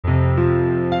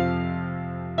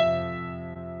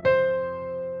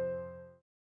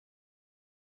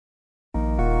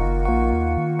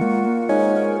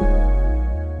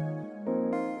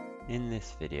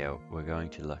video, we're going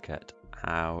to look at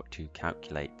how to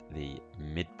calculate the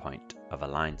midpoint of a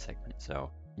line segment.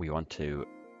 So we want to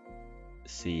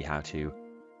see how to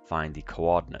find the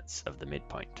coordinates of the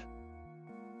midpoint.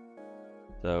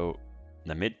 So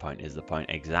the midpoint is the point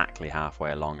exactly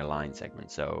halfway along a line segment.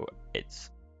 So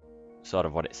it's sort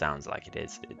of what it sounds like it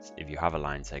is. It's if you have a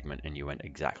line segment and you went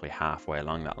exactly halfway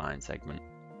along that line segment,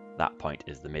 that point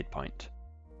is the midpoint.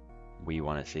 We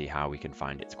want to see how we can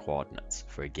find its coordinates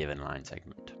for a given line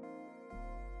segment.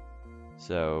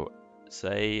 So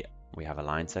say we have a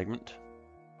line segment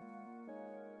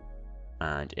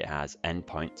and it has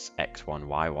endpoints x1,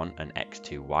 y1 and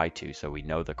x2, y2, so we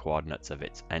know the coordinates of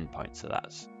its endpoints. So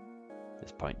that's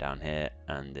this point down here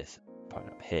and this point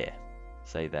up here.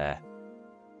 Say they're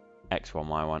x1,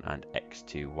 y1 and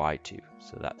x2, y2,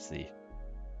 so that's the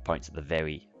points at the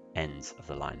very ends of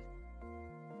the line.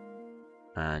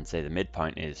 And say the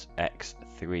midpoint is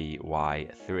x3,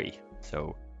 y3,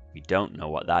 so we don't know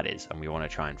what that is and we want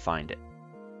to try and find it.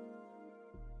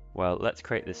 Well, let's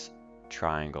create this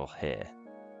triangle here.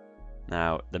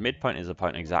 Now the midpoint is a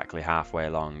point exactly halfway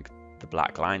along the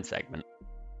black line segment,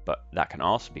 but that can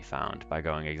also be found by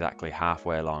going exactly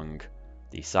halfway along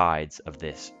the sides of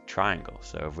this triangle.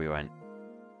 So if we went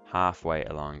halfway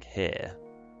along here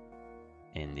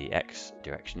in the x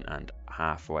direction and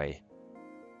halfway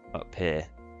up here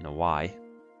in the y,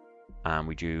 and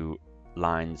we drew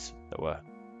lines that were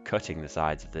cutting the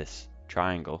sides of this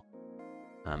triangle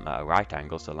at a right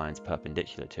angle, so lines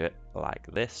perpendicular to it like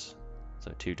this,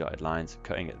 so two dotted lines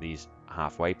cutting at these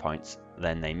halfway points,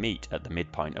 then they meet at the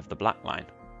midpoint of the black line.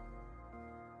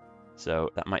 So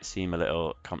that might seem a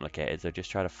little complicated, so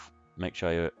just try to make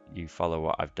sure you follow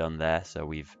what I've done there. So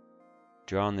we've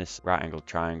drawn this right angled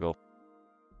triangle,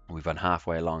 we've gone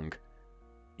halfway along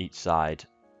each side,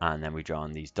 and then we've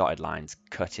drawn these dotted lines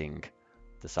cutting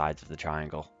the sides of the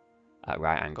triangle at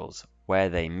right angles. Where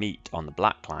they meet on the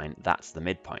black line, that's the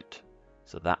midpoint.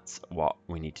 So that's what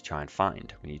we need to try and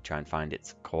find. We need to try and find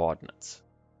its coordinates.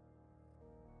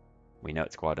 We know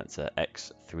its coordinates are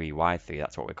x3, y3,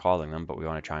 that's what we're calling them, but we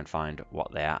want to try and find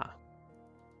what they are.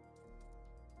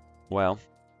 Well,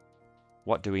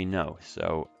 what do we know?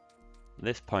 So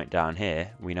this point down here,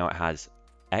 we know it has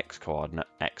x coordinate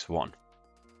x1.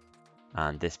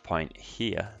 And this point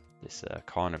here, this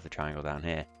corner of the triangle down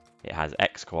here, it has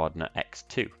x coordinate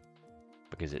x2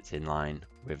 because it's in line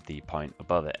with the point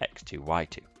above it, x2,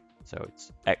 y2. So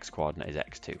its x coordinate is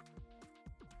x2.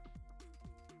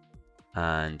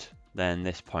 And then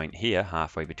this point here,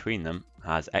 halfway between them,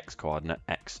 has x coordinate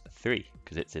x3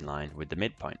 because it's in line with the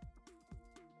midpoint.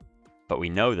 But we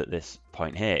know that this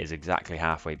point here is exactly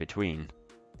halfway between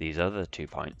these other 2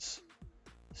 points.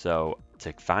 So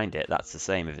to find it, that's the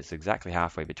same. If it's exactly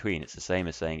halfway between, it's the same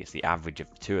as saying it's the average of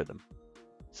the 2 of them.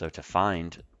 So to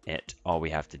find it, all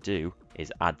we have to do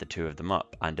is add the 2 of them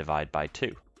up and divide by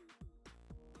 2.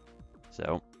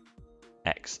 So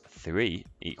x3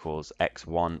 equals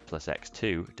x1 plus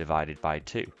x2 divided by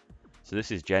 2. So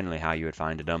this is generally how you would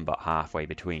find a number halfway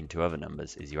between 2 other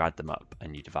numbers, is you add them up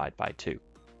and you divide by 2.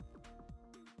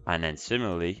 And then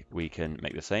similarly, we can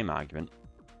make the same argument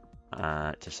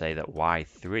to say that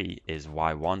y3 is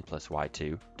y1 plus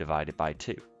y2 divided by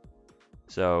 2.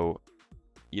 So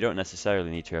you don't necessarily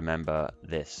need to remember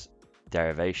this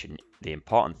derivation. The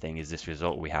important thing is this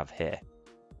result we have here.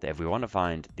 That if we want to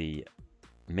find the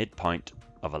midpoint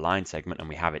of a line segment and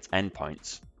we have its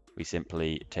endpoints, we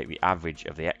simply take the average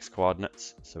of the x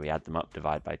coordinates, so we add them up,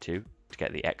 divide by 2 to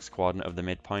get the x coordinate of the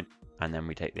midpoint, and then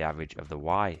we take the average of the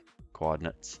y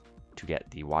coordinates to get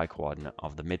the y coordinate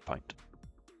of the midpoint.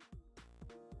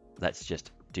 Let's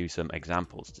just do some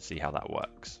examples to see how that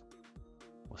works.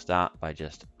 We'll start by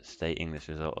just stating this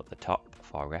result at the top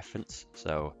for reference.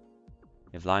 So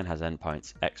if line has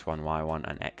endpoints x1, y1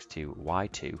 and x2,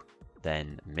 y2,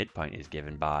 then midpoint is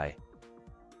given by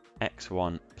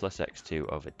x1 plus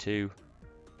x2 over 2,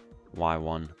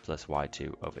 y1 plus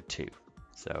y2 over 2.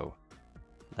 So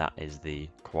that is the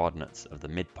coordinates of the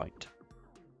midpoint.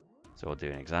 So we'll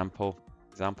do an example.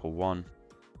 Example 1.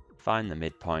 Find the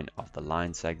midpoint of the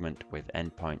line segment with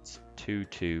endpoints 2,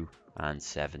 2 and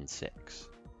 7, 6.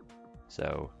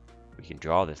 So we can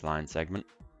draw this line segment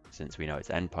since we know its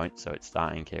endpoint. So it's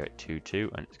starting here at 2,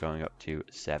 2 and it's going up to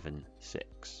 7,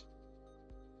 6.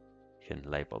 You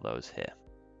can label those here.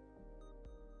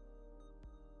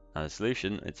 Now the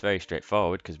solution, it's very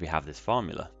straightforward because we have this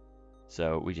formula.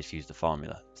 So we just use the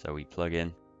formula. So we plug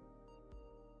in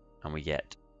and we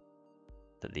get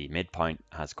that the midpoint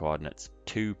has coordinates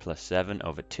 2 plus 7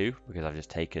 over 2 because I've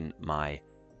just taken my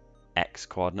x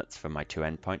coordinates from my 2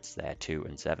 endpoints, they're 2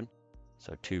 and 7.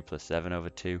 So 2 plus 7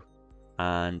 over 2.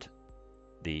 And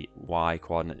the y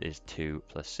coordinate is 2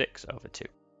 plus 6 over 2.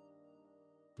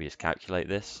 We just calculate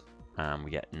this and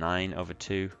we get 9 over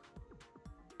 2,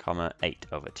 comma 8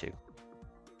 over 2.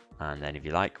 And then if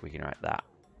you like, we can write that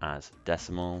as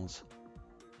decimals.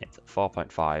 It's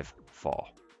 4.54.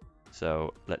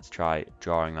 So let's try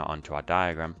drawing that onto our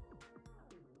diagram.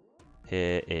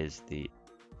 Here is the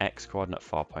x coordinate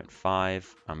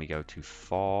 4.5, and we go to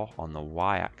 4 on the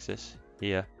y-axis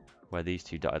here, where these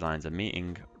two dotted lines are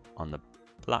meeting on the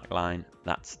black line.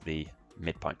 That's the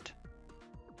midpoint.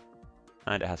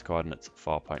 And it has coordinates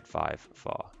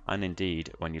 4.54. And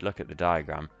indeed, when you look at the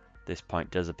diagram, this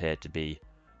point does appear to be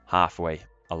halfway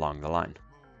along the line.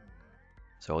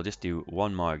 So I'll just do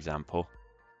one more example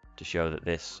to show that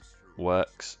this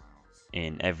works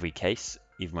in every case,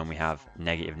 even when we have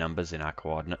negative numbers in our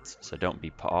coordinates. So don't be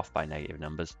put off by negative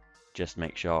numbers, just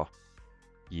make sure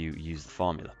you use the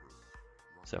formula.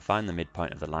 So find the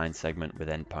midpoint of the line segment with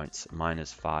endpoints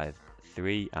 -5,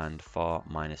 3 and 4,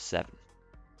 -7.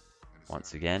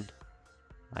 Once again,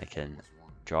 I can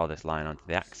draw this line onto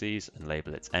the axes and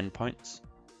label its endpoints.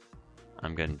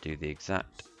 I'm going to do the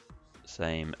exact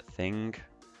same thing,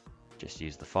 just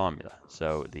use the formula.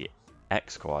 So the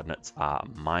x coordinates are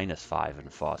 -5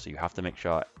 and 4, so you have to make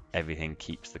sure everything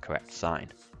keeps the correct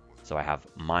sign. So I have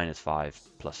 -5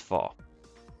 plus 4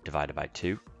 divided by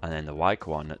 2, and then the y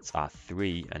coordinates are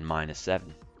 3 and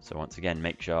 -7. So once again,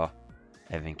 make sure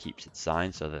everything keeps its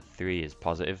sign, so the 3 is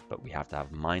positive, but we have to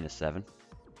have -7.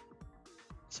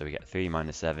 So we get 3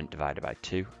 minus 7 divided by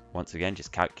 2. Once again,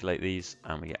 just calculate these,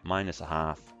 and we get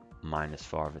 -1/2 minus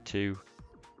 4 over 2,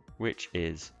 which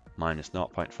is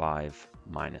 -0.5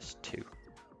 minus 2.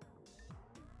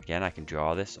 Again, I can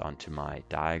draw this onto my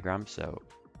diagram. So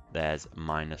there's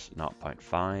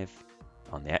 -0.5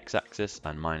 on the x-axis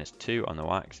and -2 on the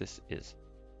y-axis is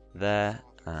there.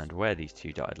 And where these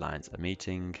two dotted lines are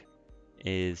meeting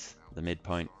is the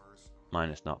midpoint,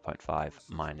 -0.5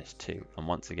 minus 2. And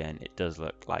once again, it does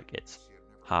look like it's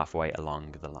halfway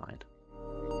along the line.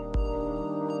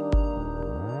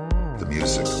 The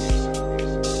music.